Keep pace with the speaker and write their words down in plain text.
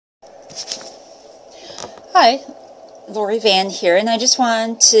Hi, Lori Vann here, and I just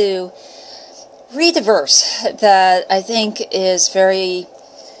wanted to read a verse that I think is very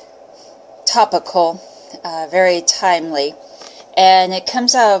topical, very timely, and it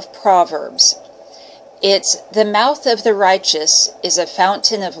comes out of Proverbs. It's, "The mouth of the righteous is a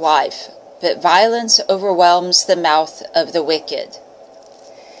fountain of life, but violence overwhelms the mouth of the wicked."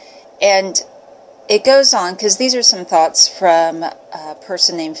 And it goes on, because these are some thoughts from a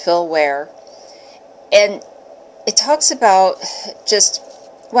person named Phil Ware, and it talks about just,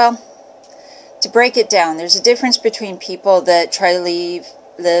 well, to break it down, there's a difference between people that try to live,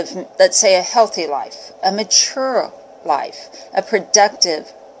 let's say, a healthy life, a mature life, a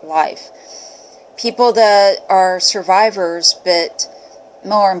productive life. People that are survivors, but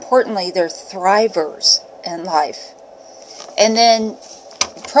more importantly, they're thrivers in life. And then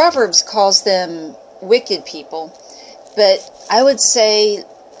Proverbs calls them wicked people, but I would say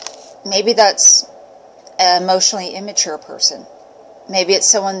maybe that's an emotionally immature person. Maybe it's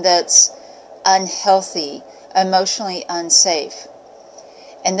someone that's unhealthy, emotionally unsafe.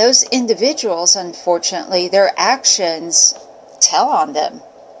 And those individuals, unfortunately, their actions tell on them.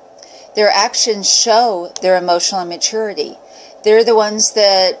 Their actions show their emotional immaturity. They're the ones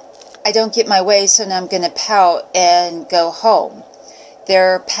that, I don't get my way, so now I'm going to pout and go home.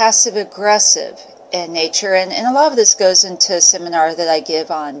 They're passive-aggressive in nature, and a lot of this goes into a seminar that I give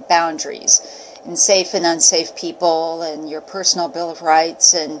on boundaries and safe and unsafe people and your personal Bill of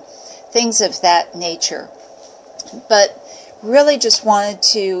Rights and things of that nature. But really just wanted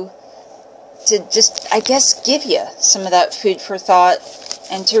to just, I guess, give you some of that food for thought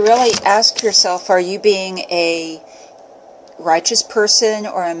and to really ask yourself, are you being a righteous person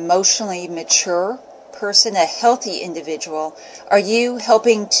or emotionally mature person, a healthy individual? Are you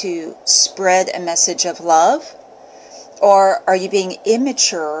helping to spread a message of love? Or are you being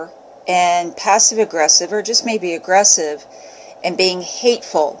immature and passive-aggressive, or just maybe aggressive, and being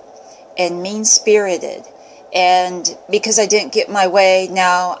hateful and mean-spirited? And because I didn't get my way,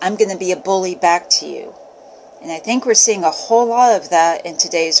 now I'm going to be a bully back to you. And I think we're seeing a whole lot of that in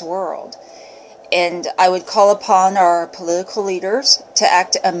today's world. And I would call upon our political leaders to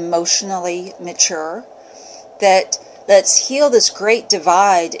act emotionally mature, that let's heal this great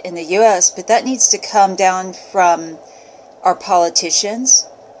divide in the U.S., but that needs to come down from our politicians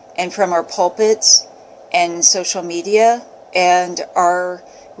and from our pulpits and social media and our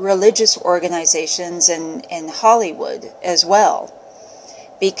religious organizations and Hollywood as well.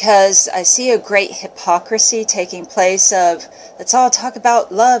 Because I see a great hypocrisy taking place of, let's all talk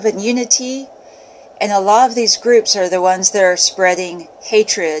about love and unity, and a lot of these groups are the ones that are spreading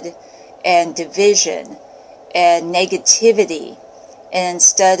hatred and division and negativity, and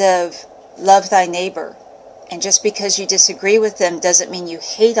instead of love thy neighbor. And just because you disagree with them doesn't mean you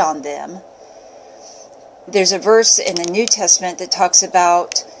hate on them. There's a verse in the New Testament that talks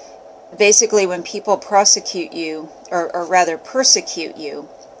about basically when people prosecute you, or rather persecute you,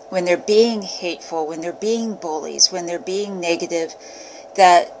 when they're being hateful, when they're being bullies, when they're being negative,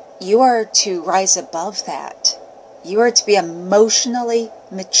 that you are to rise above that. You are to be emotionally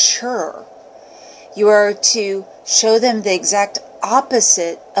mature. You are to show them the exact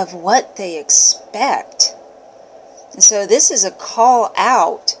opposite of what they expect. And so this is a call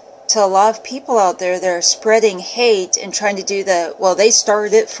out to a lot of people out there that are spreading hate and trying to do the, well, they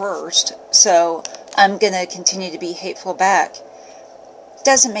started it first, so I'm going to continue to be hateful back. It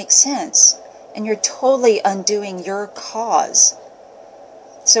doesn't make sense. And you're totally undoing your cause.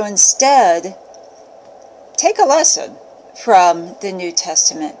 So instead, take a lesson from the New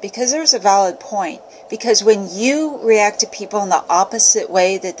Testament, because there's a valid point. Because when you react to people in the opposite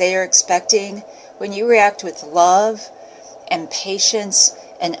way that they are expecting, when you react with love and patience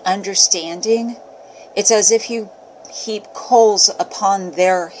and understanding, it's as if you heap coals upon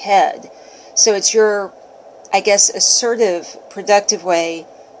their head. So it's your, I guess, assertive, productive way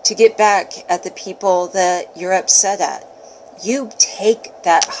to get back at the people that you're upset at. You take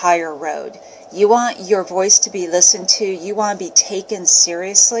that higher road. You want your voice to be listened to. You want to be taken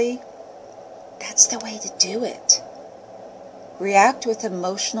seriously. That's the way to do it. React with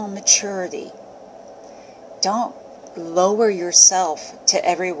emotional maturity. Don't lower yourself to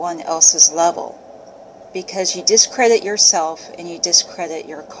everyone else's level, because you discredit yourself and you discredit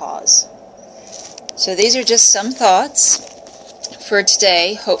your cause. So these are just some thoughts for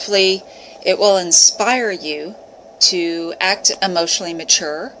today. Hopefully it will inspire you to act emotionally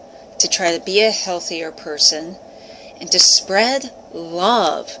mature, to try to be a healthier person, and to spread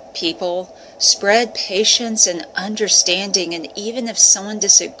love, people. Spread patience and understanding, and even if someone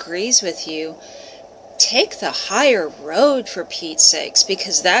disagrees with you, take the higher road, for Pete's sakes,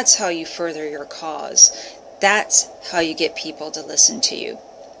 because that's how you further your cause. That's how you get people to listen to you.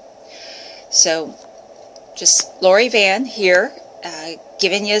 So, just Lori Vann here,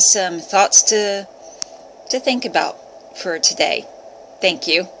 giving you some thoughts to think about for today. Thank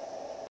you.